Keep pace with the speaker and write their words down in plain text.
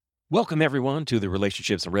Welcome, everyone, to the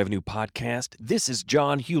Relationships and Revenue Podcast. This is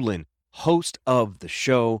John Hewlin, host of the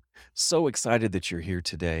show. So excited that you're here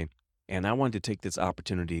today. And I wanted to take this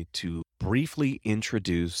opportunity to briefly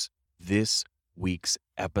introduce this week's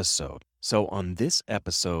episode. So on this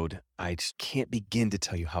episode, I just can't begin to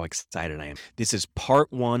tell you how excited I am. This is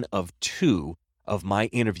part 1 of 2 of my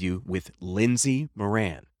interview with Lindsay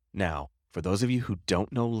Moran. Now, for those of you who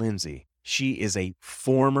don't know Lindsay, she is a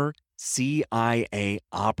former CIA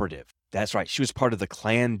operative. That's right. She was part of the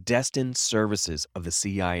clandestine services of the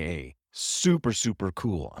CIA. Super, super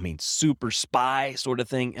cool. I mean, super spy sort of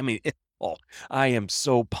thing. I mean, I am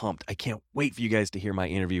so pumped. I can't wait for you guys to hear my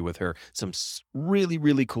interview with her. Some really,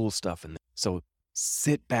 really cool stuff in there. So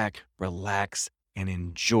sit back, relax, and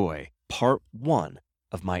enjoy part 1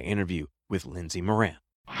 of my interview with Lindsay Moran.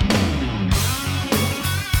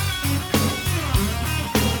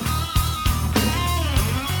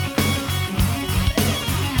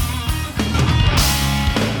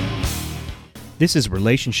 This is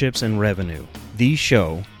Relationships and Revenue, the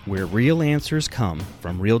show where real answers come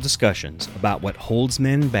from real discussions about what holds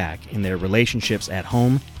men back in their relationships at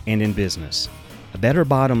home and in business. A better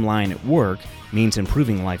bottom line at work means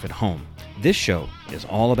improving life at home. This show is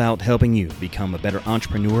all about helping you become a better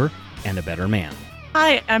entrepreneur and a better man.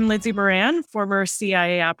 Hi, I'm Lindsay Moran, former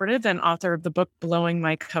CIA operative and author of the book Blowing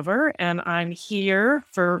My Cover, and I'm here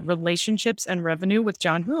for Relationships and Revenue with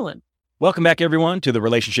John Hewlin. Welcome back, everyone, to the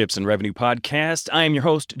Relationships and Revenue Podcast. I am your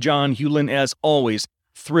host, John Hewlin. As always,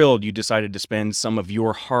 thrilled you decided to spend some of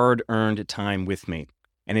your hard-earned time with me.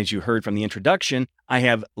 And as you heard from the introduction, I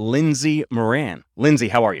have Lindsay Moran. Lindsay,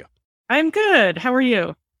 how are you? I'm good. How are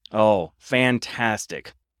you? Oh,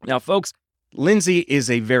 fantastic. Now, folks, Lindsay is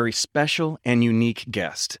a very special and unique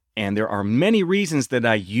guest, and there are many reasons that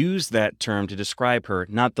I use that term to describe her,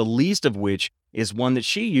 not the least of which is one that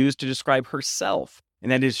she used to describe herself.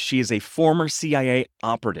 And that is, she is a former CIA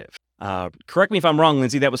operative. Correct me if I'm wrong,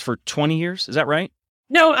 Lindsay, that was for 20 years. Is that right?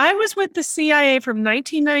 No, I was with the CIA from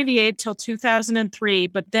 1998 till 2003,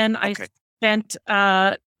 but then I spent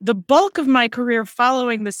the bulk of my career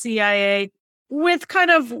following the CIA with kind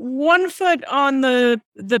of one foot on the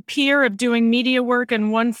pier of doing media work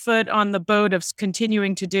and one foot on the boat of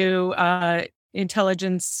continuing to do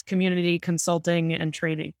intelligence community consulting and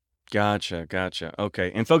training. Gotcha.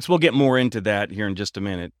 Okay. And folks, we'll get more into that here in just a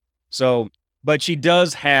minute. But she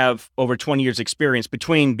does have over 20 years experience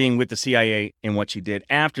between being with the CIA and what she did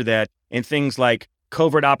after that in things like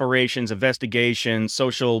covert operations, investigations,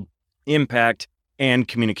 social impact, and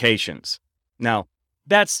communications. Now,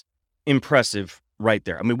 that's impressive right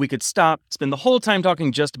there. I mean, we could spend the whole time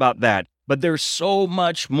talking just about that, but there's so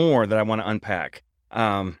much more that I want to unpack.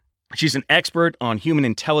 She's an expert on human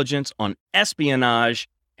intelligence, on espionage,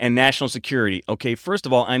 and national security. Okay, first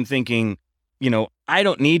of all, I'm thinking, I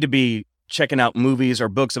don't need to be checking out movies or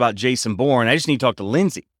books about Jason Bourne. I just need to talk to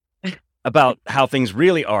Lindsay about how things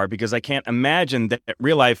really are, because I can't imagine that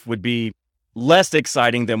real life would be less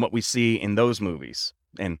exciting than what we see in those movies.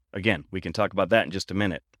 And again, we can talk about that in just a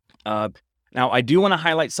minute. Now, I do want to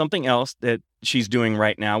highlight something else that she's doing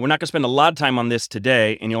right now. We're not going to spend a lot of time on this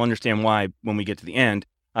today, and you'll understand why when we get to the end.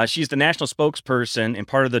 She's the national spokesperson and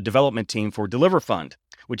part of the development team for Deliver Fund,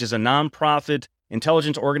 which is a nonprofit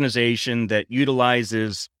intelligence organization that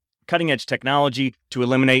utilizes cutting-edge technology to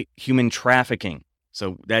eliminate human trafficking.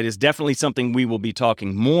 So that is definitely something we will be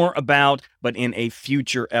talking more about, but in a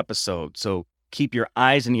future episode. So keep your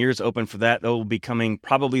eyes and ears open for that. That will be coming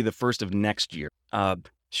probably the first of next year.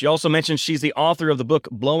 She also mentioned she's the author of the book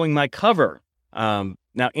Blowing My Cover. Now,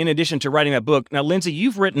 in addition to writing that book, now, Lindsay,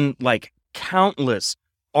 you've written like countless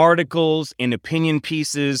articles and opinion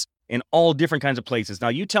pieces in all different kinds of places. Now,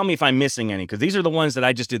 you tell me if I'm missing any, because these are the ones that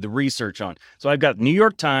I just did the research on. So I've got New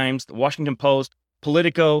York Times, the Washington Post,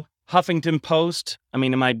 Politico, Huffington Post. I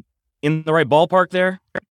mean, am I in the right ballpark there?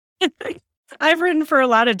 I've written for a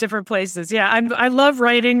lot of different places. Yeah, I love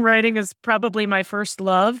writing. Writing is probably my first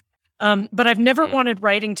love. But I've never wanted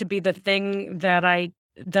writing to be the thing that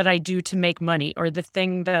I do to make money, or the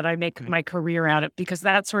thing that I make my career out of, because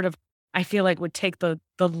that sort of, I feel like, would take the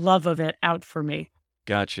love of it out for me.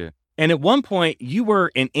 Gotcha. And at one point, you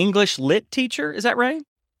were an English lit teacher. Is that right?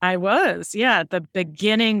 I was, yeah. At the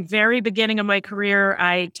very beginning of my career,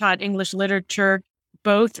 I taught English literature,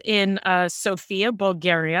 both in Sofia,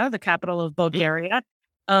 Bulgaria, the capital of Bulgaria,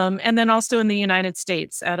 and then also in the United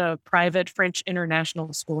States at a private French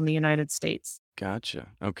international school in the United States. Gotcha.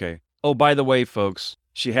 Okay. Oh, by the way, folks,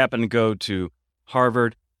 she happened to go to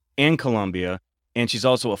Harvard and Columbia, and she's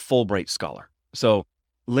also a Fulbright scholar. So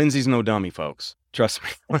Lindsay's no dummy, folks. Trust me.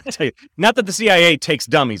 I want to tell you, not that the CIA takes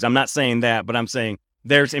dummies. I'm not saying that, but I'm saying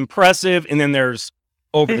there's impressive and then there's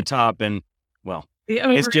over the top and, well, The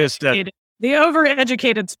it's just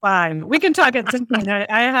overeducated spine. We can talk at some point.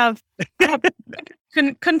 I have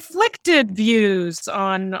conflicted views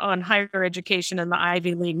on higher education in the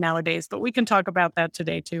Ivy League nowadays, but we can talk about that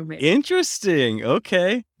today too, maybe. interesting.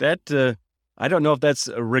 Okay. That, I don't know if that's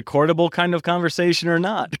a recordable kind of conversation or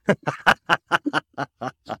not.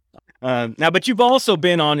 Now, but you've also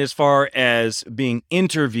been on as far as being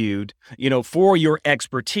interviewed, for your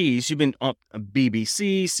expertise. You've been on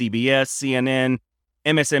BBC, CBS, CNN,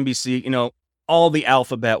 MSNBC, all the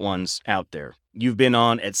alphabet ones out there. You've been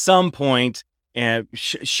on at some point and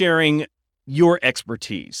sharing your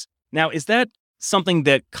expertise. Now, is that something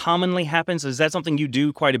that commonly happens? Is that something you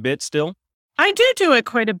do quite a bit still? I do it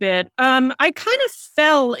quite a bit. I kind of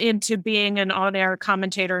fell into being an on-air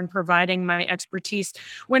commentator and providing my expertise.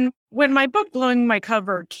 When my book, Blowing My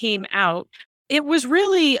Cover, came out, it was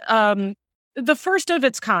really the first of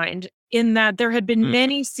its kind in that there had been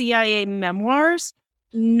many CIA memoirs.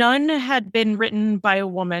 None had been written by a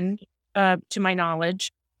woman, to my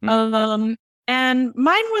knowledge. And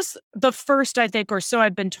mine was the first, I think, or so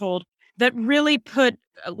I've been told, that really put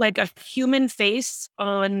like a human face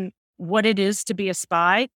on what it is to be a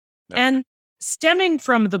spy. Yep. And stemming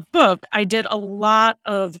from the book, I did a lot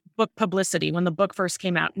of book publicity when the book first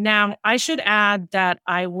came out. Now, I should add that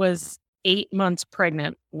I was 8 months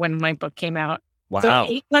pregnant when my book came out. Wow. So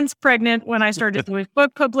 8 months pregnant when I started doing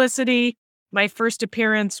book publicity. My first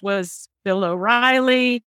appearance was Bill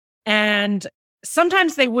O'Reilly. And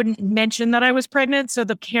sometimes they wouldn't mention that I was pregnant, so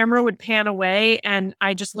the camera would pan away and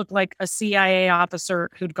I just looked like a CIA officer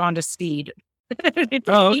who'd gone to speed.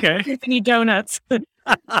 Oh, okay. Eat donuts. But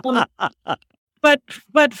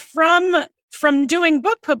from doing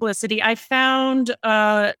book publicity, I found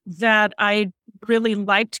that I really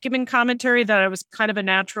liked giving commentary, that I was kind of a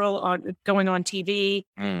natural on going on TV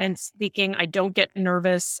and speaking. I don't get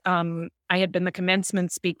nervous. I had been the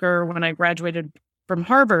commencement speaker when I graduated from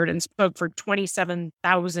Harvard and spoke for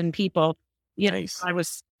 27,000 people. Nice. I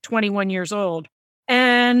was 21 years old.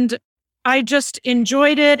 And I just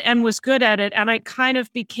enjoyed it and was good at it. And I kind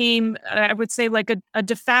of became, I would say, like a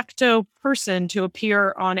de facto person to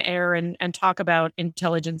appear on air and talk about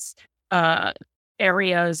intelligence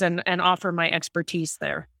areas and offer my expertise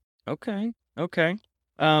there. Okay.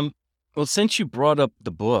 Well, since you brought up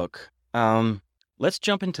the book, let's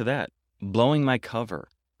jump into that. Blowing My Cover.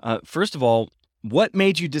 First of all, what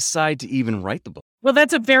made you decide to even write the book? Well,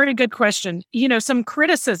 that's a very good question. Some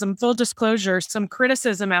criticism, full disclosure, some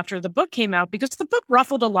criticism after the book came out, because the book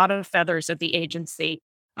ruffled a lot of feathers at the agency.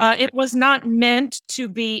 It was not meant to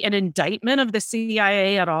be an indictment of the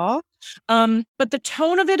CIA at all. But the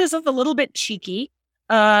tone of it is a little bit cheeky.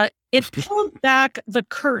 It pulled back the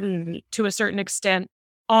curtain to a certain extent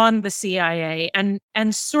on the CIA and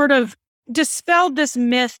sort of dispelled this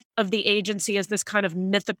myth of the agency as this kind of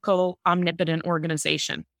mythical, omnipotent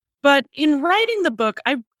organization. But in writing the book,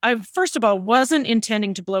 I first of all wasn't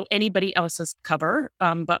intending to blow anybody else's cover,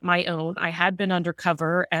 but my own. I had been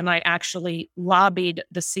undercover, and I actually lobbied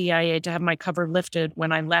the CIA to have my cover lifted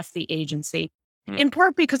when I left the agency, in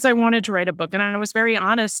part because I wanted to write a book. And I was very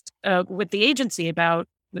honest with the agency about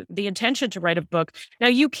the intention to write a book. Now,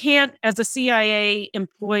 you can't, as a CIA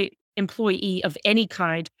employee of any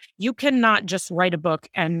kind, you cannot just write a book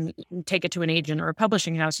and take it to an agent or a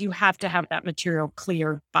publishing house. You have to have that material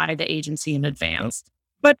cleared by the agency in advance.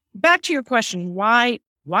 But back to your question, why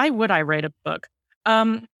would I write a book?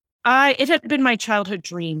 It had been my childhood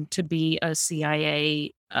dream to be a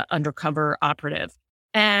CIA undercover operative,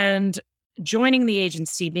 and joining the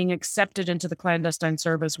agency, being accepted into the clandestine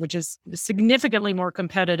service, which is significantly more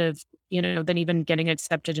competitive, than even getting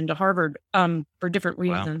accepted into Harvard, for different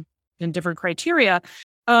reasons and different criteria.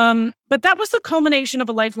 But that was the culmination of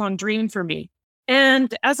a lifelong dream for me.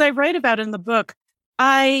 And as I write about in the book,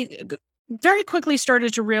 I very quickly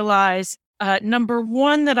started to realize, number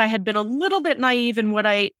one, that I had been a little bit naive in what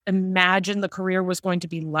I imagined the career was going to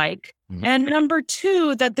be like. And number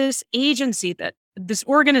two, that this agency, that this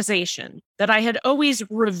organization that I had always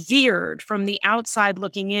revered from the outside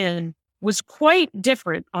looking in, was quite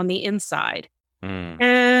different on the inside.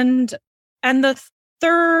 And the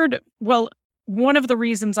third, well, one of the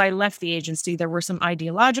reasons I left the agency, there were some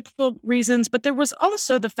ideological reasons, but there was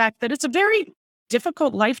also the fact that it's a very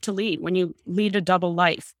difficult life to lead when you lead a double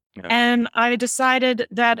life. Yeah. And I decided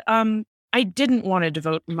that I didn't want to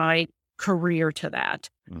devote my career to that.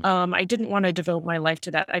 I didn't want to devote my life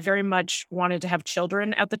to that. I very much wanted to have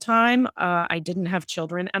children at the time. I didn't have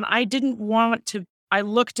children, and I didn't want to. I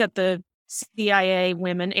looked at the CIA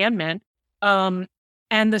women and men,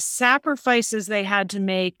 and the sacrifices they had to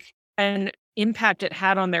make, and impact it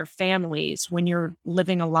had on their families when you're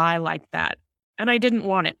living a lie like that. And I didn't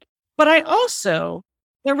want it. But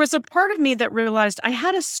there was a part of me that realized I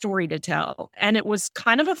had a story to tell. And it was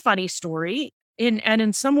kind of a funny story, and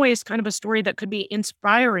in some ways, kind of a story that could be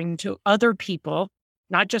inspiring to other people,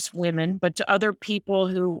 not just women, but to other people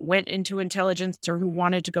who went into intelligence or who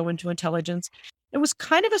wanted to go into intelligence. It was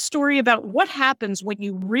kind of a story about what happens when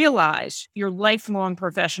you realize your lifelong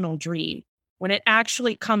professional dream, when it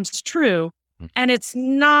actually comes true, and it's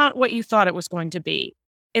not what you thought it was going to be.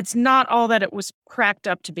 It's not all that it was cracked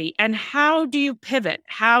up to be. And how do you pivot?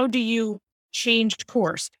 How do you change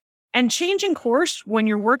course? And changing course when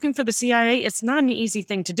you're working for the CIA, it's not an easy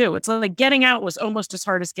thing to do. It's like getting out was almost as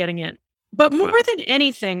hard as getting in. But more than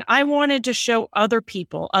anything, I wanted to show other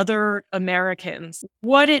people, other Americans,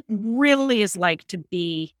 what it really is like to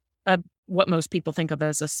be what most people think of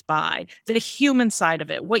as a spy, the human side of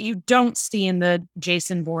it, what you don't see in the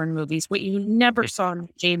Jason Bourne movies, what you never saw in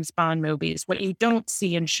James Bond movies, what you don't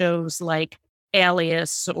see in shows like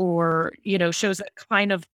Alias or, shows that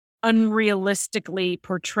kind of unrealistically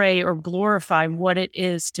portray or glorify what it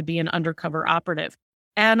is to be an undercover operative.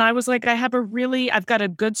 And I was like, I've got a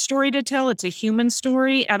good story to tell. It's a human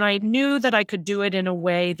story. And I knew that I could do it in a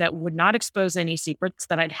way that would not expose any secrets,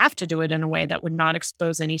 that I'd have to do it in a way that would not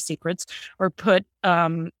expose any secrets or put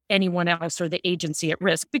anyone else or the agency at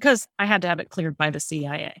risk, because I had to have it cleared by the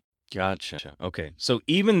CIA. Gotcha. Okay. So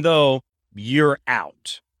even though you're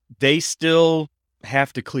out, they still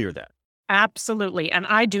have to clear that. Absolutely. And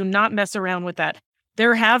I do not mess around with that.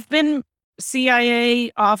 There have been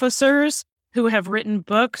CIA officers who have written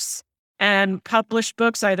books and published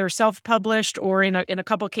books, either self-published or in a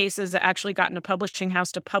couple of cases actually gotten a publishing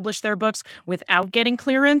house to publish their books without getting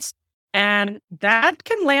clearance. And that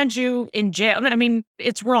can land you in jail. I mean,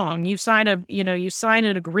 it's wrong. You sign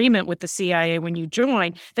an agreement with the CIA when you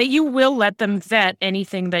join that you will let them vet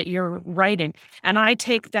anything that you're writing. And I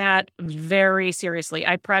take that very seriously.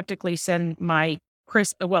 I practically send my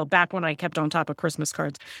back when I kept on top of Christmas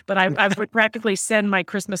cards, but I would practically send my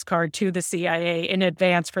Christmas card to the CIA in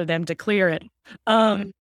advance for them to clear it.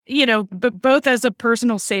 But both as a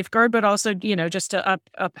personal safeguard, but also, just to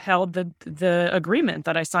upheld the agreement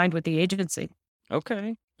that I signed with the agency.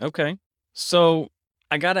 Okay. So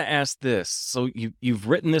I got to ask this. So you've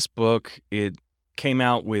written this book. It came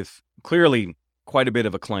out with clearly quite a bit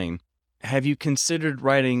of acclaim. Have you considered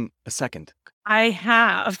writing a second? I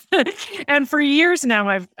have. And for years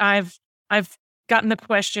now, I've gotten the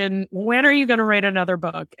question, when are you going to write another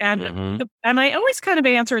book? And and I always kind of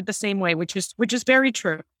answer it the same way, which is very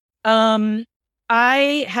true.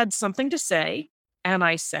 I had something to say and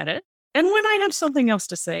I said it. And when I have something else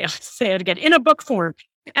to say, I'll say it again in a book form.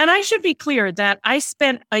 And I should be clear that I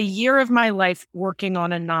spent a year of my life working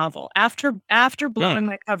on a novel. After Blowing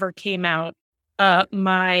My Cover came out,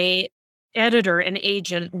 my editor and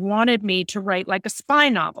agent wanted me to write like a spy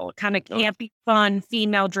novel, kind of campy, fun,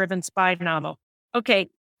 female-driven spy novel. Okay,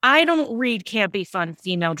 I don't read campy, fun,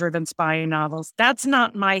 female-driven spy novels. That's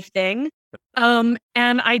not my thing. And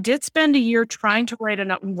I did spend a year trying to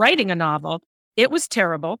writing a novel. It was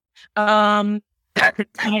terrible. My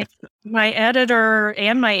editor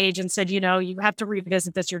and my agent said, you have to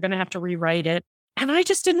revisit this. You're going to have to rewrite it. And I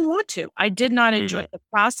just didn't want to. I did not enjoy the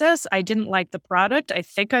process. I didn't like the product. I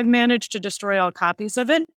think I've managed to destroy all copies of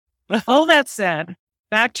it. All that said,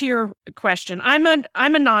 back to your question, I'm a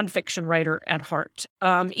nonfiction writer at heart.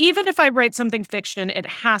 Even if I write something fiction, it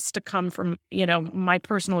has to come from, my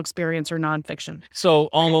personal experience or nonfiction. So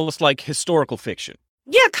almost like historical fiction.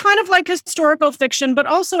 Yeah, kind of like historical fiction, but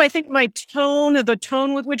also I think the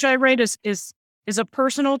tone with which I write is a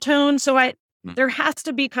personal tone. So there has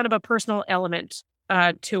to be kind of a personal element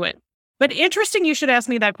to it. But interesting you should ask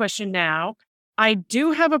me that question now. I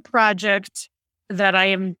do have a project that I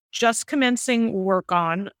am just commencing work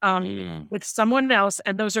on with someone else,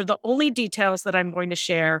 and those are the only details that I'm going to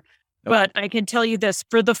share. Okay. But I can tell you this,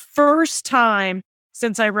 for the first time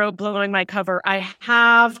since I wrote Blowing My Cover, I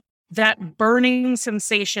have that burning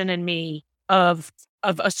sensation in me of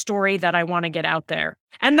a story that I want to get out there.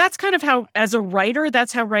 And that's kind of how, as a writer,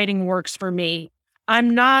 that's how writing works for me.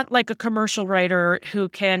 I'm not like a commercial writer who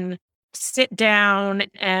can sit down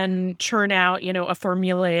and churn out, a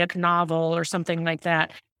formulaic novel or something like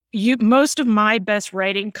that. Most of my best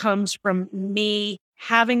writing comes from me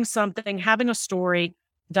having a story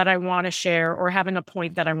that I want to share or having a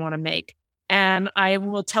point that I want to make. And I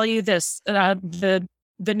will tell you this,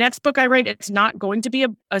 the next book I write, it's not going to be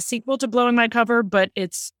a sequel to Blowing My Cover, but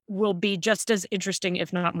will be just as interesting,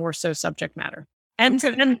 if not more so, subject matter.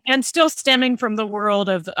 And still stemming from the world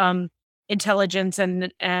of intelligence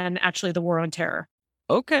and actually the war on terror.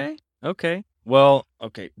 Okay. Okay. Well,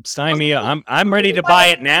 okay. Sign me up. I'm ready to buy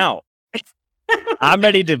it now. I'm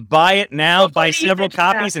ready to buy it now, buy several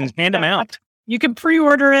copies and hand them out. You can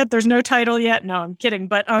pre-order it. There's no title yet. No, I'm kidding.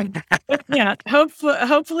 But yeah,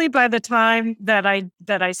 hopefully by the time that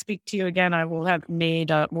I speak to you again, I will have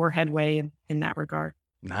made more headway in that regard.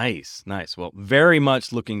 Nice. Well, very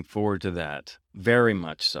much looking forward to that. Very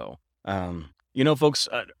much so. Folks,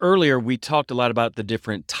 earlier we talked a lot about the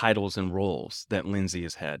different titles and roles that Lindsay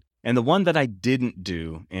has had. And the one that I didn't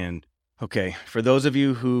do, and okay, for those of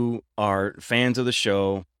you who are fans of the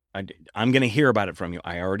show, I'm going to hear about it from you.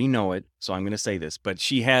 I already know it, so I'm going to say this. But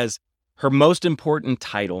she has her most important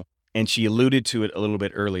title, and she alluded to it a little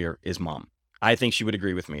bit earlier, is mom. I think she would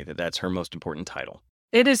agree with me that that's her most important title.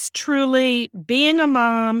 It is truly being a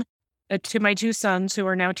mom to my two sons, who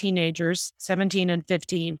are now teenagers, 17 and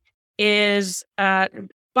 15, is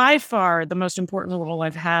by far the most important role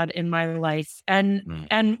I've had in my life.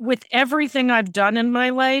 And with everything I've done in my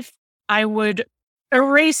life, I would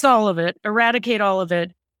erase all of it, eradicate all of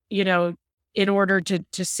it, in order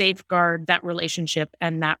to safeguard that relationship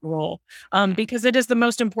and that role, because it is the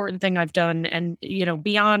most important thing I've done. And,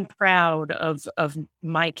 beyond proud of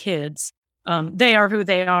my kids, they are who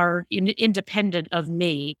they are, independent of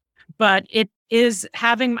me. But it is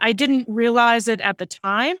I didn't realize it at the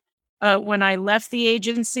time. When I left the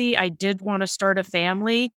agency, I did want to start a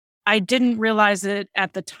family. I didn't realize it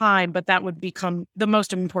at the time, but that would become the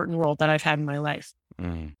most important role that I've had in my life.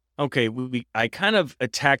 Okay, I kind of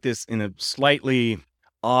attacked this in a slightly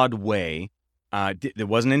odd way. It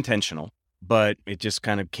wasn't intentional, but it just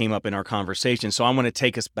kind of came up in our conversation. So I want to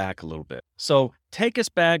take us back a little bit. So take us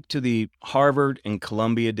back to the Harvard and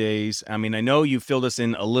Columbia days. I mean, I know you filled us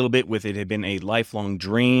in a little bit with it had been a lifelong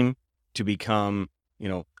dream to become,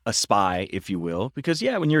 a spy, if you will, because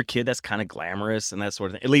when you're a kid, that's kind of glamorous and that sort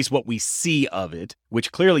of thing, at least what we see of it,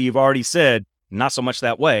 which clearly you've already said, not so much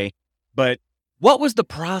that way. But what was the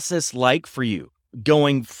process like for you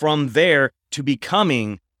going from there to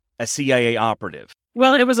becoming a CIA operative?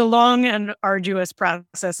 Well, it was a long and arduous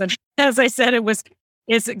process. And as I said,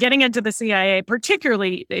 it's getting into the CIA,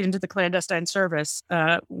 particularly into the clandestine service,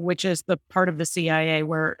 which is the part of the CIA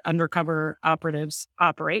where undercover operatives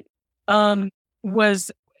operate, was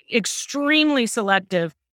extremely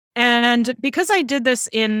selective. And because I did this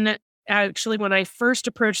actually, when I first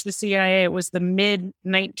approached the CIA, it was the mid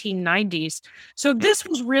 1990s. So this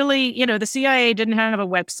was really, the CIA didn't have a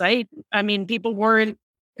website. I mean, people weren't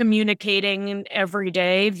communicating every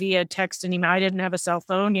day via text and email. I didn't have a cell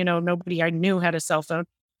phone. Nobody I knew had a cell phone.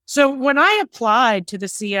 So when I applied to the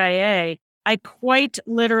CIA, I quite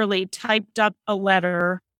literally typed up a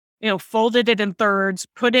letter, folded it in thirds,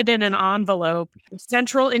 put it in an envelope,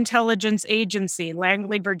 Central Intelligence Agency,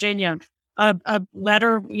 Langley, Virginia, a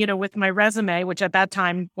letter, with my resume, which at that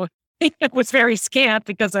time was very scant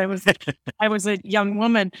because I was a young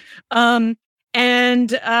woman. And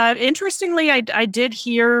interestingly, I did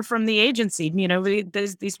hear from the agency.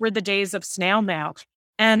 These were the days of snail mail,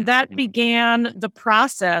 and that began the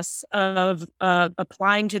process of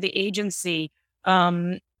applying to the agency.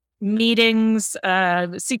 Meetings,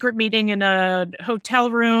 secret meeting in a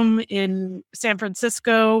hotel room in San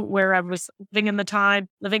Francisco where I was living at the time,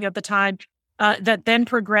 that then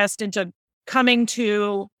progressed into coming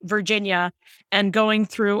to Virginia and going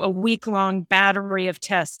through a week-long battery of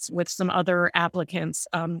tests with some other applicants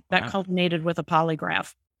that culminated with a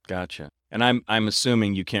polygraph. Gotcha. And I'm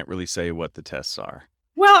assuming you can't really say what the tests are.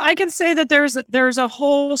 Well, I can say that there's a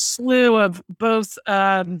whole slew of both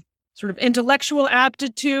sort of intellectual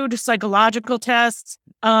aptitude, psychological tests.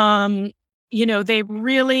 They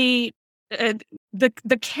really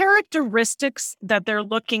the characteristics that they're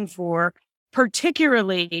looking for,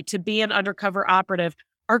 particularly to be an undercover operative,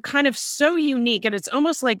 are kind of so unique. And it's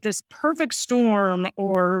almost like this perfect storm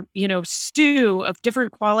or, stew of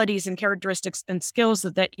different qualities and characteristics and skills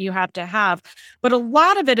that you have to have. But a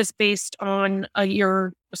lot of it is based on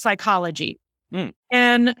your psychology.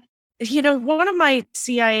 And, one of my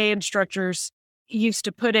CIA instructors used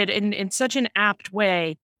to put it in such an apt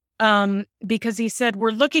way, because he said, we're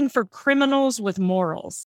looking for criminals with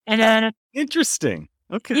morals. And interesting.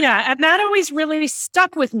 Okay. Yeah. And that always really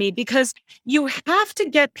stuck with me because you have to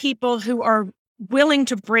get people who are willing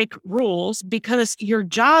to break rules, because your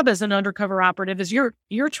job as an undercover operative is you're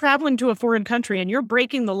traveling to a foreign country and you're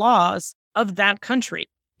breaking the laws of that country.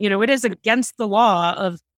 It is against the law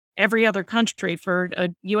of every other country for a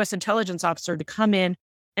U.S. intelligence officer to come in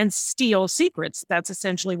and steal secrets. That's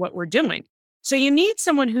essentially what we're doing. So you need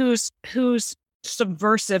someone who's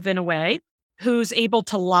subversive in a way, who's able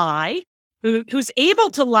to lie, who's able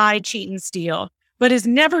to lie, cheat, and steal, but is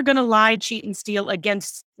never going to lie, cheat, and steal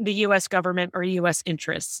against the U.S. government or U.S.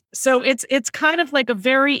 interests. So it's kind of like a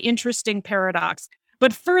very interesting paradox.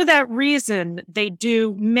 But for that reason, they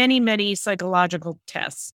do many, many psychological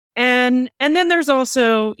tests. And then there's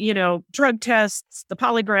also, drug tests, the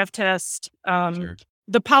polygraph test. Sure.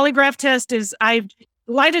 The polygraph test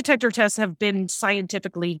lie detector tests have been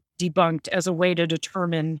scientifically debunked as a way to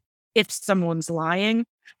determine if someone's lying.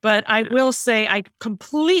 But I will say I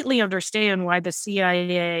completely understand why the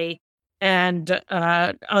CIA and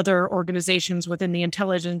other organizations within the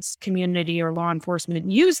intelligence community or law enforcement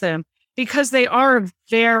use them, because they are a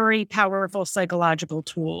very powerful psychological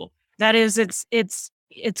tool. That is,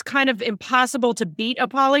 it's kind of impossible to beat a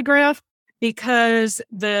polygraph, because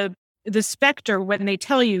the specter, when they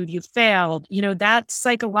tell you failed, that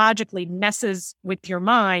psychologically messes with your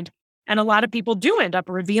mind. And a lot of people do end up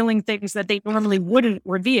revealing things that they normally wouldn't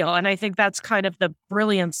reveal. And I think that's kind of the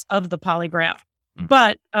brilliance of the polygraph.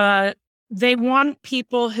 But they want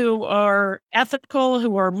people who are ethical,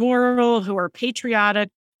 who are moral, who are patriotic,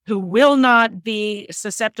 who will not be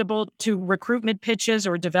susceptible to recruitment pitches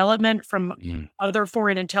or development from other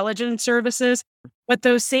foreign intelligence services. But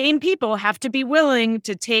those same people have to be willing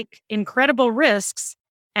to take incredible risks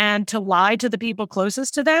and to lie to the people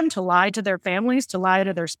closest to them, to lie to their families, to lie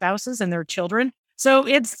to their spouses and their children. So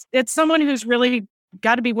it's someone who's really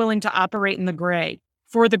got to be willing to operate in the gray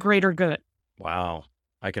for the greater good. Wow,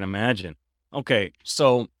 I can imagine. Okay,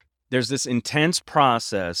 so there's this intense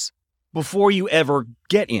process before you ever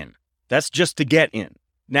get in. That's just to get in.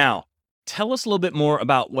 Now, tell us a little bit more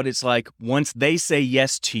about what it's like once they say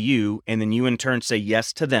yes to you, and then you in turn say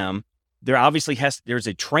yes to them. There obviously there's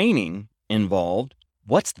a training involved.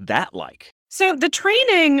 What's that like? So the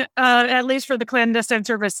training, at least for the clandestine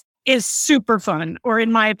service, is super fun, or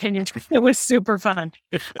in my opinion, it was super fun.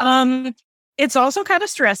 It's also kind of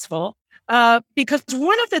stressful. Because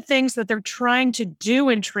one of the things that they're trying to do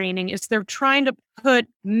in training is they're trying to put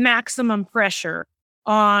maximum pressure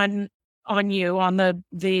on you, on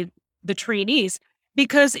the trainees.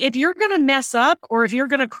 Because if you're going to mess up, or if you're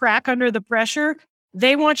going to crack under the pressure,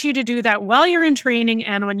 they want you to do that while you're in training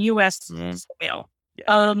and on U.S. soil.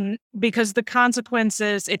 Yeah. Because the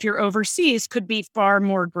consequences, if you're overseas, could be far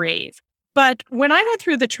more grave. But when I went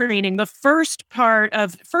through the training, the first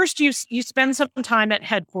you spend some time at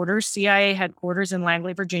headquarters, CIA headquarters in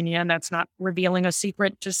Langley, Virginia, and that's not revealing a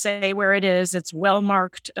secret to say where it is. It's well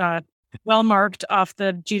marked off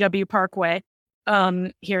the GW Parkway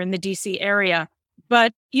here in the DC area.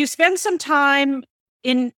 But you spend some time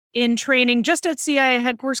in training just at CIA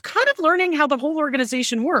headquarters, kind of learning how the whole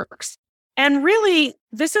organization works. And really,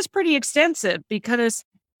 this is pretty extensive, because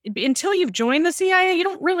until you've joined the CIA, you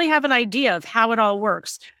don't really have an idea of how it all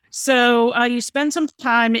works. So you spend some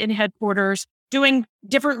time in headquarters doing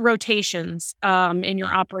different rotations in your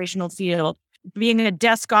operational field, being a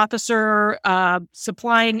desk officer,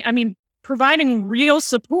 providing real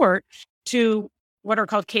support to what are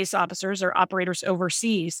called case officers or operators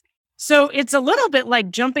overseas. So it's a little bit like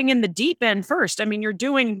jumping in the deep end first. I mean, you're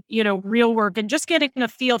doing, real work and just getting a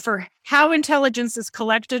feel for how intelligence is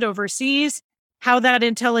collected overseas, how that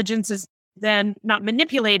intelligence is then not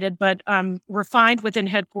manipulated, but refined within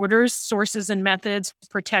headquarters, sources and methods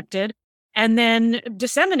protected, and then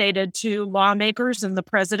disseminated to lawmakers and the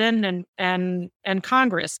president and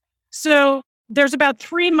Congress. So there's about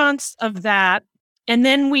 3 months of that. And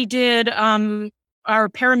then we did our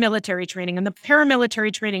paramilitary training, and the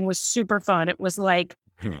paramilitary training was super fun. It was like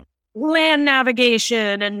land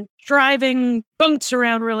navigation and driving boats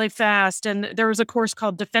around really fast. And there was a course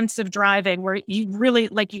called defensive driving, where you really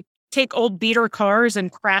you take old beater cars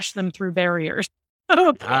and crash them through barriers.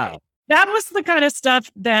 Wow. That was the kind of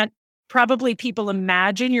stuff that probably people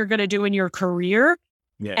imagine you're going to do in your career.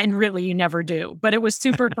 Yeah. And really you never do, but it was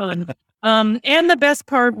super fun. And the best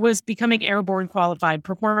part was becoming airborne qualified,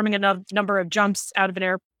 performing a number of jumps out of an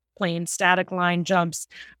airplane, static line jumps,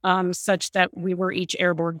 such that we were each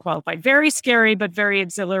airborne qualified. Very scary, but very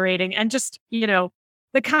exhilarating. And just, the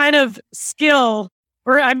kind of skill,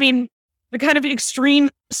 the kind of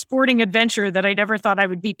extreme sporting adventure that I never thought I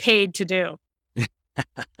would be paid to do.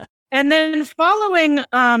 And then following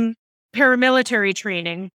paramilitary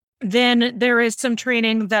training, then there is some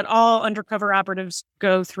training that all undercover operatives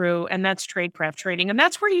go through, and that's tradecraft training. And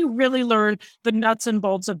that's where you really learn the nuts and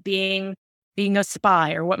bolts of being a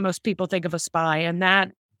spy, or what most people think of a spy. And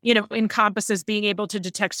that, encompasses being able to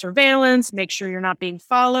detect surveillance, make sure you're not being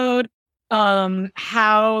followed,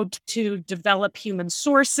 how to develop human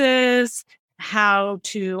sources, how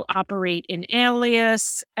to operate in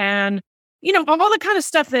alias, and all the kind of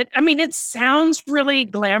stuff that, I mean, it sounds really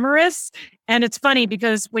glamorous. And it's funny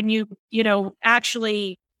because when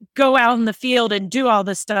actually go out in the field and do all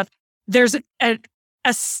this stuff, there's an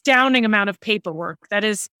astounding amount of paperwork. That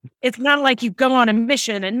is, it's not like you go on a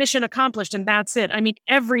mission and mission accomplished and that's it. I mean,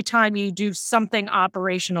 every time you do something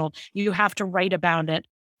operational, you have to write about it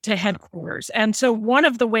to headquarters. And so one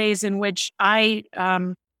of the ways in which I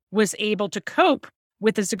was able to cope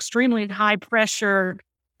with this extremely high pressure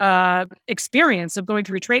experience of going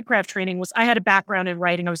through tradecraft training was I had a background in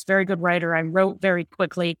writing. I was a very good writer. I wrote very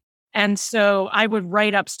quickly. And so I would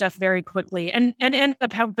write up stuff very quickly and end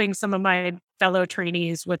up helping some of my fellow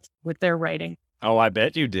trainees with their writing. Oh, I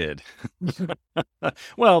bet you did.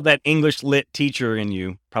 Well, that English lit teacher in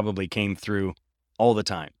you probably came through all the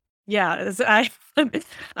time. Yeah,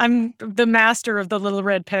 I'm the master of the little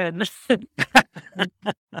red pen.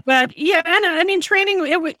 But yeah, and I mean, training,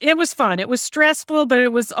 it was fun. It was stressful, but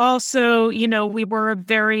it was also, we were a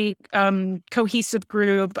very cohesive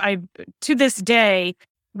group. To this day,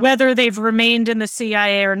 whether they've remained in the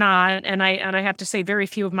CIA or not, and I have to say, very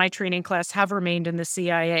few of my training class have remained in the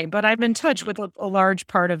CIA, but I'm in touch with a large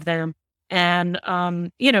part of them, and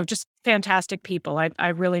just fantastic people. I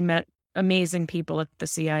really met amazing people at the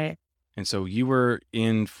CIA. And so you were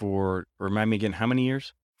in for, remind me again, how many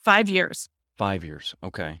years? 5 years. 5 years.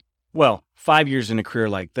 Okay. Well, 5 years in a career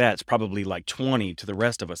like that's probably like 20 to the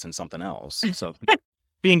rest of us in something else. So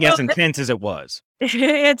being as intense as it was.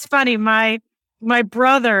 It's funny. My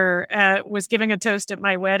brother was giving a toast at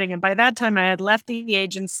my wedding. And by that time I had left the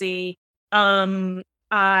agency.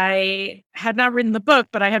 I had not written the book,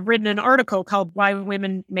 but I had written an article called Why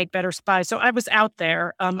Women Make Better Spies. So I was out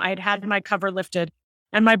there. I'd had my cover lifted.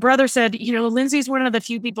 And my brother said, Lindsay's one of the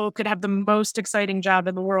few people who could have the most exciting job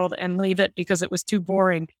in the world and leave it because it was too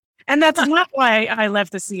boring. And that's not why I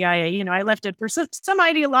left the CIA. I left it for some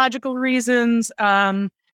ideological reasons,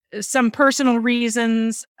 some personal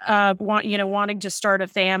reasons, wanting to start a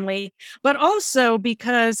family, but also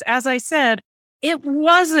because, as I said, it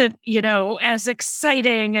wasn't, as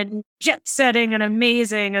exciting and jet setting and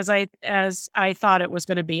amazing as I thought it was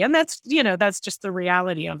going to be. And that's just the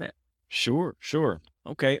reality of it. Sure.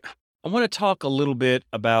 Okay. I want to talk a little bit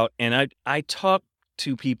about, and I talk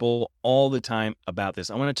to people all the time about this.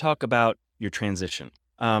 I want to talk about your transition.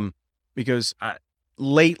 Because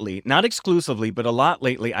lately, not exclusively, but a lot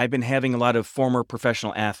lately, I've been having a lot of former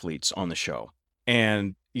professional athletes on the show.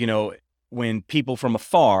 And, when people from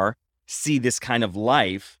afar see this kind of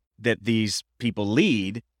life that these people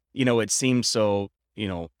lead, it seems so,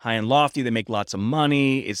 high and lofty. They make lots of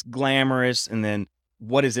money. It's glamorous. And then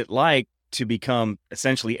what is it like to become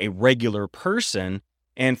essentially a regular person?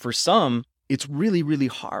 And for some, it's really, really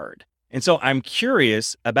hard. And so I'm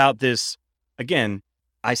curious about this. Again,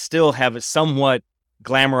 I still have a somewhat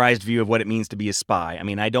glamorized view of what it means to be a spy. I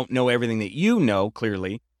mean, I don't know everything that you know,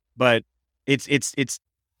 clearly, but it's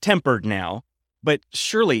tempered now. But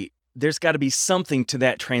surely there's got to be something to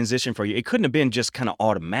that transition for you. It couldn't have been just kind of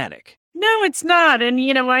automatic. No, it's not. And,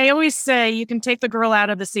 I always say you can take the girl out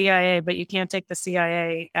of the CIA, but you can't take the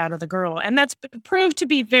CIA out of the girl. And that's proved to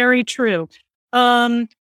be very true. I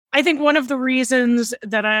think one of the reasons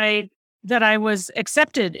that I was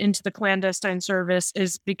accepted into the clandestine service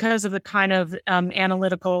is because of the kind of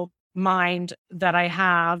analytical mind that I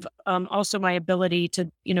have. Also my ability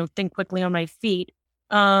to, think quickly on my feet.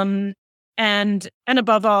 And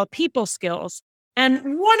above all, people skills.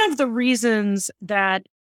 And one of the reasons that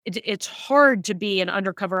it's hard to be an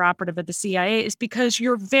undercover operative at the CIA is because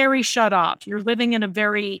you're very shut off. You're living in a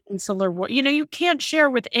very insular world. You can't share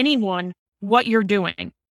with anyone what you're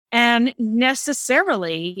doing. And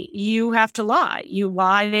necessarily, you have to lie. You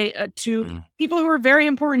lie to people who are very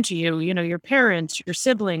important to you, your parents, your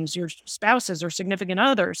siblings, your spouses, or significant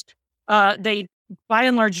others. They, by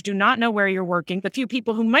and large, do not know where you're working. The few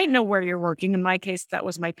people who might know where you're working, in my case, that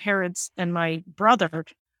was my parents and my brother,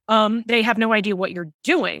 they have no idea what you're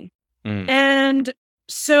doing. And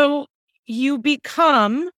so you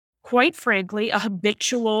become, quite frankly, a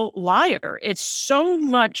habitual liar. It's so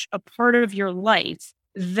much a part of your life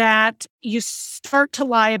that you start to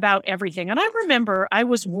lie about everything. And I remember I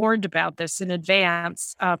was warned about this in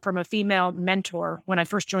advance from a female mentor when I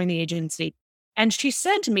first joined the agency. And she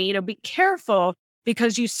said to me, be careful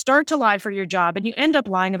because you start to lie for your job and you end up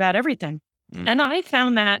lying about everything. And I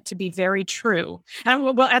found that to be very true. And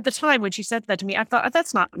well, at the time when she said that to me, I thought,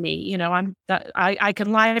 that's not me. I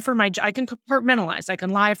can lie for I can compartmentalize. I can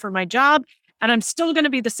lie for my job. And I'm still going to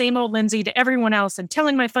be the same old Lindsay to everyone else and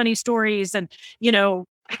telling my funny stories and,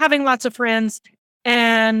 having lots of friends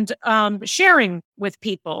and sharing with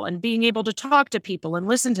people and being able to talk to people and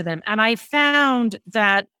listen to them. And I found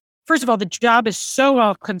that first of all, the job is so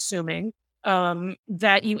all-consuming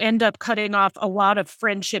that you end up cutting off a lot of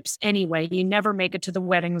friendships anyway. You never make it to the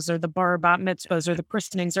weddings or the bar bat mitzvahs or the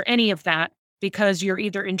christenings or any of that because you're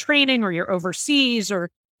either in training or you're overseas or,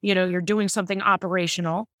 you're doing something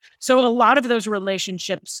operational. So a lot of those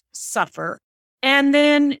relationships suffer. And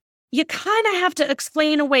then you kind of have to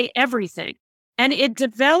explain away everything. And it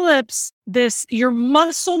develops your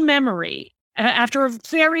muscle memory. After a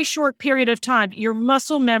very short period of time, your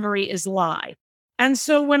muscle memory is live. And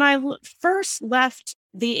so when I first left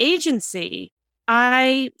the agency,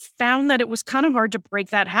 I found that it was kind of hard to break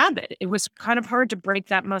that habit. It was kind of hard to break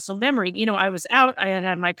that muscle memory. I was out, I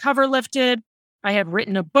had my cover lifted, I had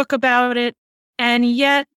written a book about it, and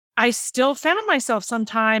yet I still found myself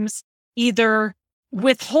sometimes either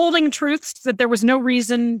withholding truths that there was no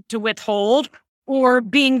reason to withhold or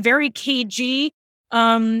being very cagey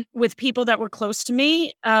with people that were close to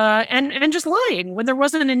me, and just lying when there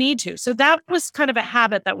wasn't a need to. So that was kind of a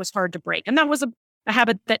habit that was hard to break. And that was a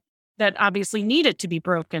habit that obviously needed to be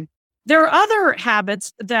broken. There are other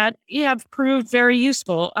habits that have proved very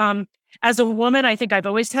useful. As a woman, I think I've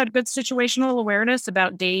always had good situational awareness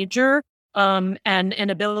about danger, and an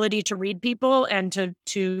ability to read people and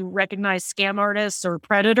to recognize scam artists or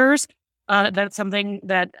predators. That's something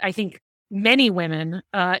that I think many women,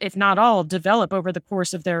 if not all, develop over the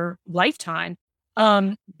course of their lifetime,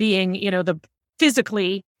 being,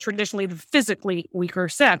 traditionally the physically weaker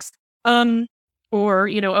sex, or,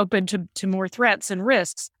 open to more threats and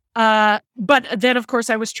risks. But then, of course,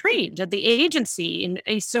 I was trained at the agency.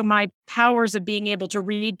 And so my powers of being able to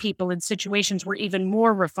read people in situations were even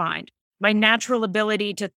more refined. My natural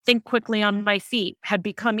ability to think quickly on my feet had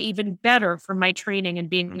become even better from my training and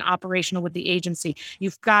being operational with the agency.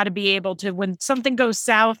 You've got to be able to, when something goes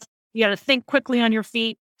south, you got to think quickly on your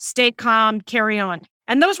feet, stay calm, carry on.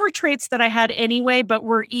 And those were traits that I had anyway, but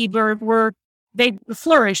they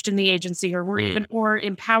flourished in the agency or were even more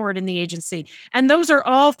empowered in the agency. And those are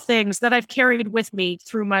all things that I've carried with me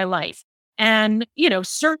through my life. And,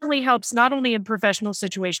 certainly helps not only in professional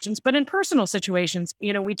situations, but in personal situations.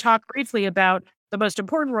 We talked briefly about the most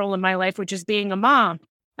important role in my life, which is being a mom.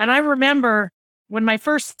 And I remember when my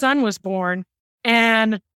first son was born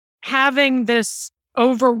and having this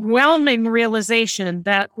overwhelming realization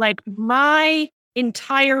that my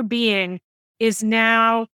entire being is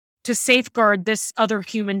now to safeguard this other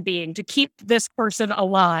human being, to keep this person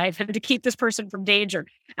alive and to keep this person from danger.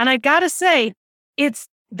 And I got to say,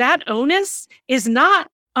 that onus is not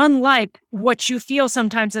unlike what you feel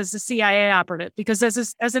sometimes as a CIA operative, because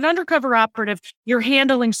as an undercover operative, you're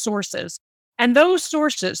handling sources. And those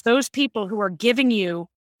sources, those people who are giving you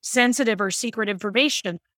sensitive or secret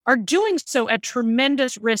information, are doing so at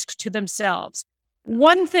tremendous risk to themselves.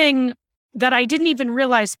 One thing that I didn't even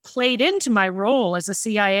realize played into my role as a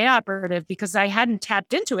CIA operative, because I hadn't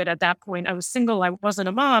tapped into it at that point, I was single, I wasn't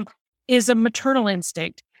a mom, is a maternal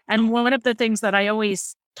instinct. And one of the things that I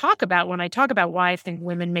always talk about when I talk about why I think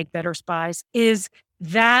women make better spies is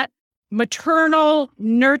that maternal,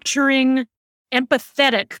 nurturing,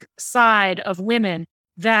 empathetic side of women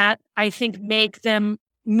that I think make them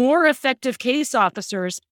more effective case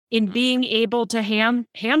officers in being able to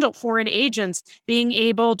handle foreign agents, being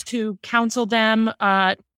able to counsel them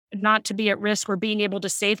not to be at risk or being able to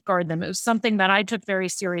safeguard them. It was something that I took very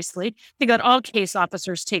seriously. I think that all case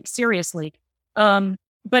officers take seriously.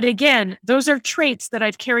 But again, those are traits that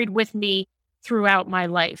I've carried with me throughout my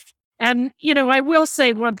life. And, I will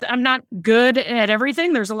say I'm not good at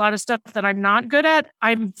everything. There's a lot of stuff that I'm not good at.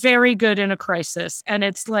 I'm very good in a crisis. And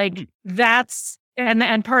it's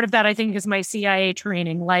and part of that, I think, is my CIA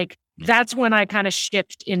training. That's when I kind of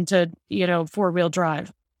shift into, 4-wheel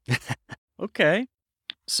drive. Okay.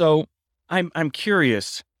 So I'm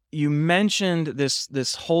curious. You mentioned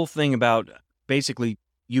this whole thing about basically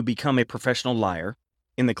you become a professional liar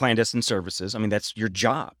in the clandestine services. I mean, that's your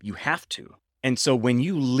job. You have to. And so when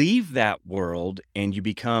you leave that world and you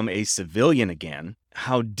become a civilian again,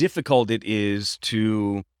 how difficult it is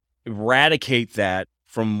to eradicate that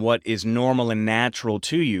from what is normal and natural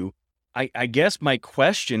to you. I guess my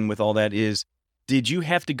question with all that is, did you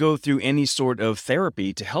have to go through any sort of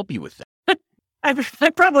therapy to help you with that? I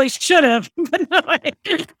probably should have, but no,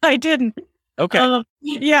 I didn't. Okay.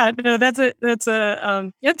 Yeah, no, that's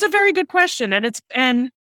a very good question.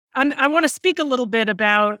 And I want to speak a little bit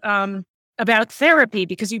about therapy,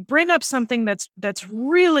 because you bring up something that's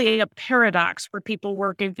really a paradox for people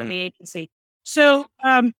working for the agency. So,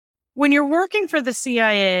 when you're working for the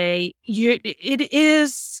CIA, it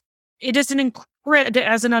is as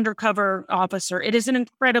an undercover officer, it is an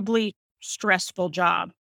incredibly stressful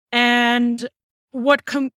job. And what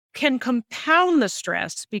can compound the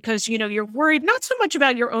stress because, you're worried not so much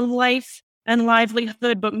about your own life and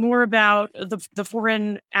livelihood, but more about the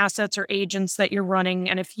foreign assets or agents that you're running.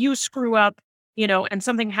 And if you screw up, and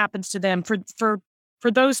something happens to them,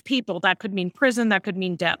 for those people, that could mean prison, that could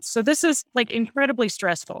mean death. So this is like incredibly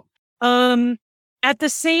stressful. At the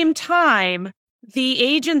same time, the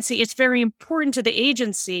agency, it's very important to the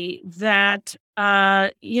agency that,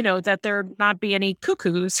 that there not be any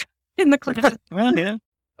cuckoos in the class. Well, yeah.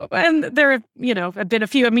 And there, have been a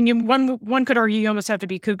few. I mean, one could argue you almost have to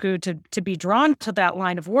be cuckoo to be drawn to that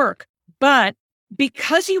line of work. But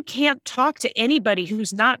because you can't talk to anybody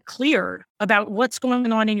who's not clear about what's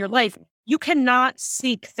going on in your life, you cannot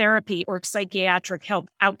seek therapy or psychiatric help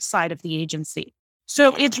outside of the agency.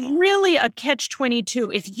 So it's really a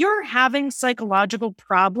catch-22. If you're having psychological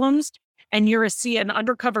problems and you're an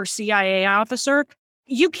undercover CIA officer,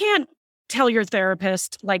 you can't tell your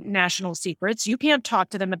therapist like national secrets. You can't talk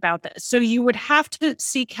to them about this. So you would have to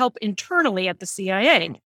seek help internally at the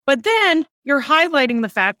CIA. But then you're highlighting the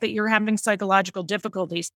fact that you're having psychological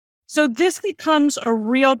difficulties. So this becomes a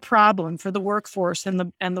real problem for the workforce and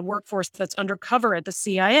the workforce that's undercover at the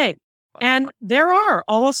CIA. And there are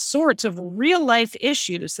all sorts of real life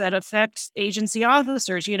issues that affect agency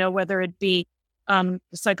officers, whether it be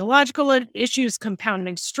psychological issues,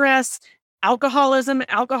 compounding stress, alcoholism.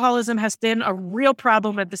 Alcoholism has been a real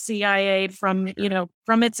problem at the CIA from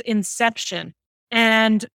its inception.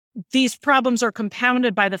 And these problems are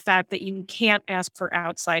compounded by the fact that you can't ask for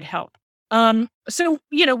outside help. So,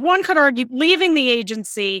 one could argue leaving the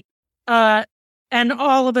agency, and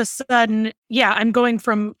all of a sudden, I'm going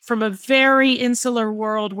from a very insular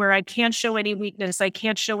world where I can't show any weakness, I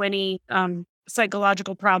can't show any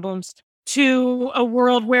psychological problems, to a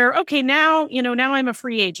world where, okay, now I'm a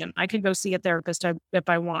free agent. I can go see a therapist if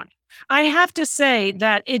I want. I have to say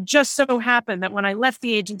that it just so happened that when I left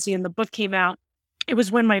the agency and the book came out, it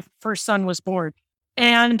was when my first son was born.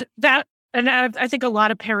 And I think a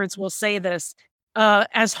lot of parents will say this,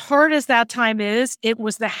 as hard as that time is, it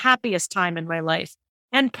was the happiest time in my life.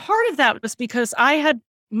 And part of that was because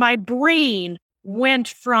my brain went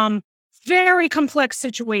from very complex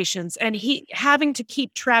situations and having to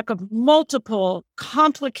keep track of multiple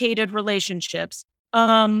complicated relationships,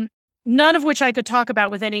 none of which I could talk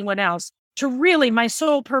about with anyone else, to really my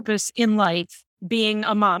sole purpose in life being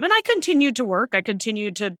a mom. And I continued to work. I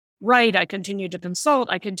continued to write. I continued to consult.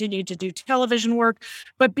 I continued to do television work.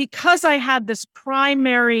 But because I had this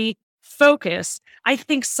primary focus, I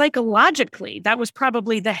think psychologically, that was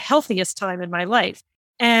probably the healthiest time in my life.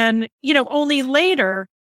 And, only later,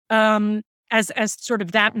 as sort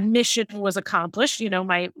of that mission was accomplished,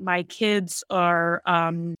 my kids are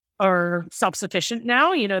self-sufficient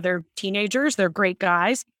now. They're teenagers, they're great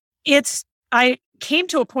guys. I came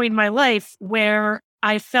to a point in my life where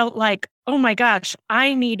I felt like, oh my gosh,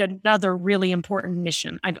 I need another really important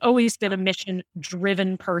mission. I've always been a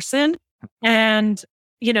mission-driven person. And,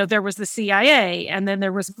 there was the CIA, and then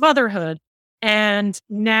there was motherhood. And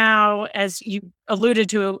now, as you alluded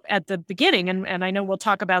to at the beginning, and I know we'll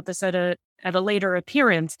talk about this at a later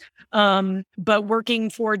appearance, but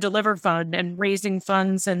working for Deliver Fund and raising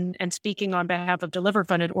funds and speaking on behalf of Deliver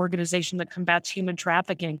Fund, an organization that combats human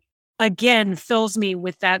trafficking, again, fills me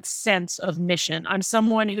with that sense of mission. I'm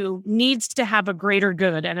someone who needs to have a greater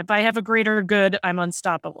good. And if I have a greater good, I'm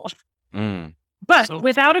unstoppable. But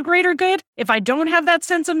without a greater good, if I don't have that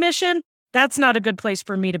sense of mission, that's not a good place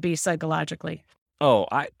for me to be psychologically. Oh,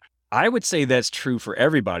 I would say that's true for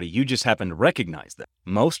everybody. You just happen to recognize that.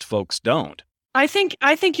 Most folks don't. I think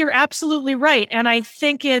you're absolutely right. And I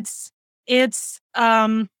think it's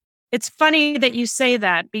funny that you say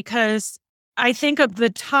that, because I think of the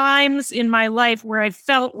times in my life where I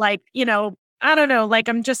felt like, I don't know, like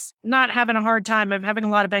I'm just not having a hard time. I'm having a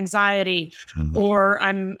lot of anxiety, or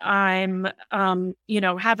I'm having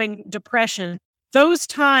depression. Those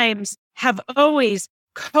times have always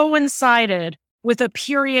coincided with a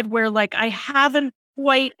period where like I haven't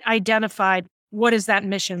quite identified what is that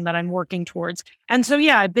mission that I'm working towards. And so,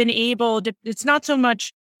 I've been able to, it's not so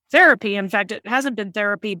much therapy. In fact, it hasn't been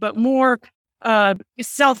therapy, but more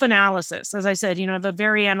self-analysis. As I said, I have a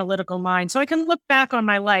very analytical mind. So I can look back on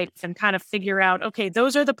my life and kind of figure out, okay,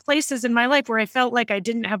 those are the places in my life where I felt like I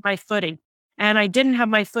didn't have my footing. And I didn't have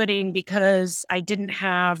my footing because I didn't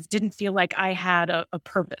feel like I had a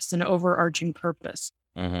purpose, an overarching purpose.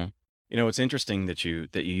 Mm-hmm. It's interesting that you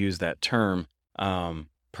use that term,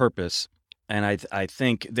 purpose. And I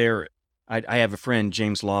think I have a friend,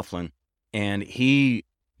 James Laughlin, and he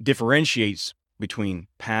differentiates between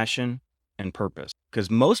passion and purpose,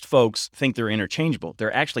 because most folks think they're interchangeable.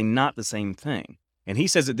 They're actually not the same thing. And he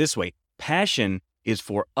says it this way: passion is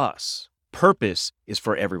for us. Purpose is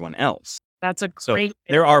for everyone else. That's a So great.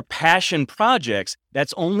 there are passion projects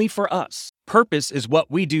that's only for us. Purpose is what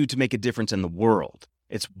we do to make a difference in the world.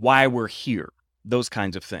 It's why we're here. Those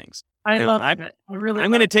kinds of things. I And love I'm it. I really I'm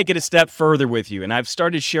love going to it. take it a step further with you, and I've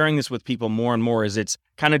started sharing this with people more and more as it's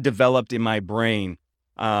kind of developed in my brain.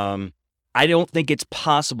 I don't think it's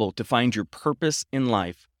possible to find your purpose in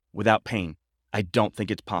life without pain. I don't think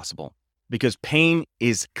it's possible because pain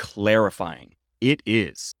is clarifying. It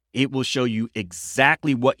is. It will show you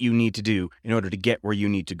exactly what you need to do in order to get where you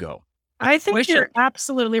need to go. I think Question. you're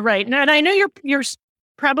absolutely right. And I know you're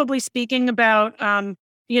probably speaking about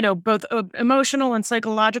both emotional and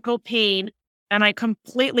psychological pain, and I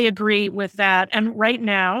completely agree with that. And right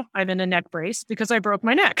now, I'm in a neck brace because I broke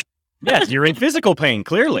my neck. Yes, you're in physical pain,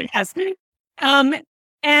 clearly. Yes.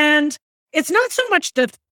 And it's not so much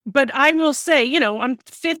but I will say, I'm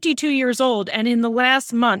 52 years old, and in the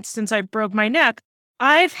last month since I broke my neck,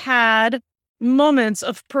 I've had moments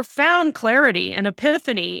of profound clarity and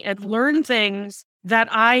epiphany and learned things that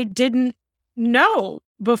I didn't know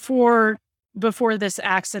before this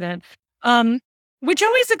accident. Which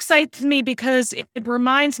always excites me because it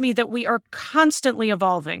reminds me that we are constantly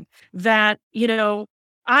evolving, that,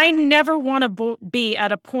 I never want to be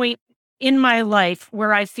at a point in my life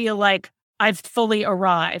where I feel like I've fully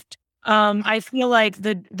arrived. I feel like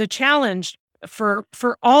the challenge for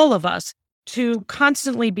all of us to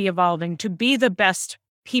constantly be evolving, to be the best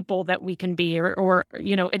people that we can be, or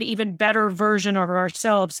an even better version of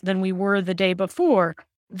ourselves than we were the day before,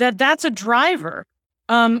 that's a driver.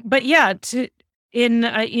 But yeah,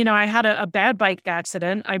 I had a bad bike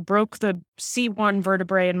accident. I broke the C1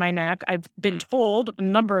 vertebrae in my neck. I've been told a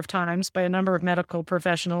number of times by a number of medical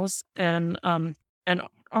professionals and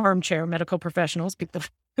armchair medical professionals, people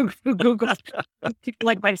who Googled, people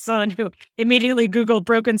like my son who immediately Googled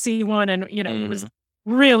broken C1 and, was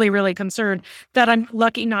really, really concerned that I'm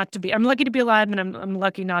lucky to be alive, and I'm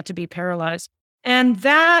lucky not to be paralyzed. And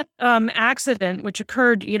that accident, which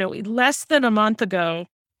occurred, less than a month ago,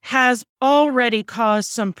 has already caused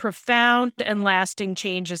some profound and lasting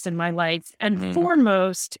changes in my life. And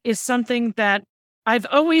foremost is something that I've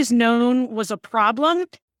always known was a problem,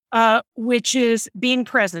 which is being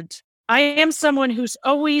present. I am someone who's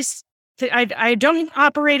always, I don't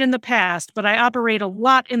operate in the past, but I operate a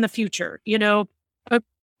lot in the future,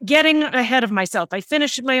 getting ahead of myself. I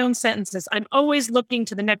finish my own sentences. I'm always looking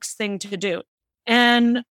to the next thing to do.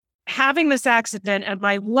 And having this accident and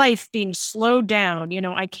my life being slowed down,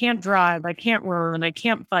 I can't drive, I can't run, I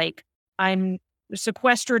can't bike, I'm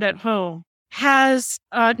sequestered at home, has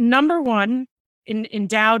number one,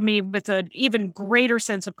 endowed me with an even greater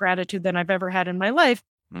sense of gratitude than I've ever had in my life.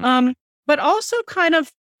 But also kind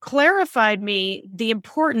of clarified me the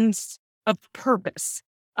importance of purpose.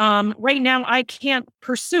 Right now, I can't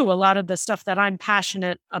pursue a lot of the stuff that I'm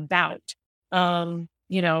passionate about.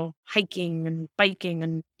 Hiking and biking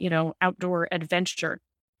and, outdoor adventure.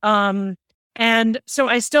 And so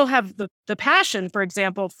I still have the passion, for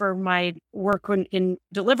example, for my work in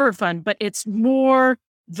Deliver Fund, but it's more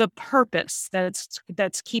the purpose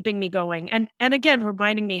that's keeping me going. And again,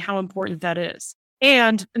 reminding me how important that is.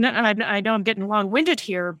 And I know I'm getting long-winded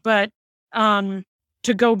here, but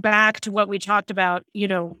to go back to what we talked about,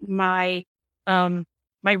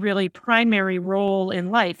 my really primary role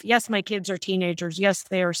in life. Yes, my kids are teenagers. Yes,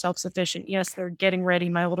 they are self-sufficient. Yes, they're getting ready.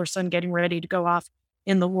 My older son getting ready to go off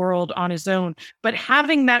in the world on his own. But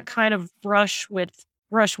having that kind of brush with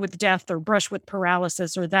death or brush with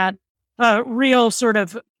paralysis, or that real sort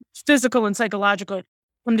of physical and psychological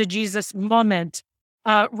come to Jesus moment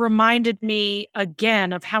reminded me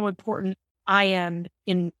again of how important I am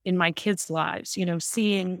in my kids' lives.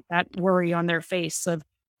 Seeing that worry on their face of,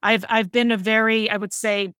 I've been a very, I would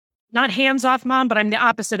say, not hands-off mom, but I'm the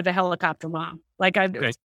opposite of a helicopter mom. Like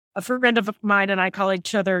a friend of mine and I call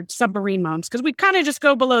each other submarine moms, because we kind of just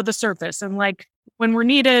go below the surface, and like when we're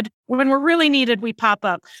really needed, we pop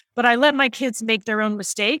up. But I let my kids make their own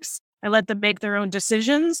mistakes. I let them make their own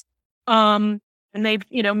decisions. And they've,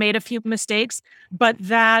 made a few mistakes, but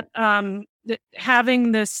that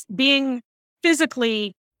having this, being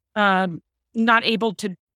physically not able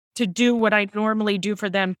to do what I normally do for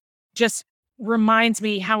them, just reminds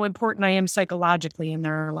me how important I am psychologically in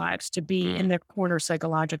their lives, to be in their corner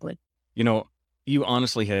psychologically. You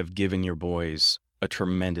honestly have given your boys a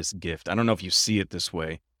tremendous gift. I don't know if you see it this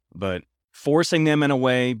way, but forcing them in a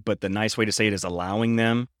way, but the nice way to say it is allowing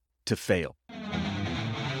them to fail.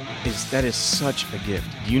 That is such a gift.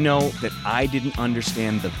 Do you know that I didn't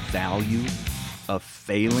understand the value of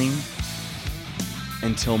failing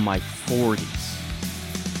until my 40s?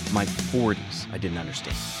 My 40s, I didn't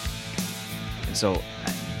understand. So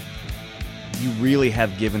you really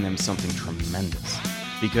have given them something tremendous,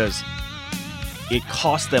 because it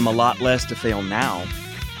costs them a lot less to fail now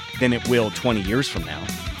than it will 20 years from now.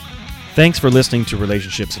 Thanks for listening to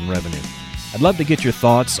Relationships and Revenue. I'd love to get your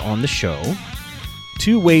thoughts on the show.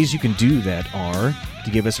 2 ways you can do that are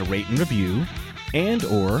to give us a rate and review and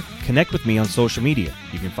or connect with me on social media.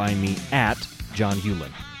 You can find me at John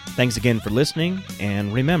Hewlin. Thanks again for listening,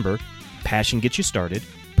 and remember, passion gets you started,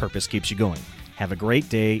 purpose keeps you going. Have a great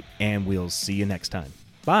day, and we'll see you next time.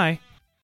 Bye.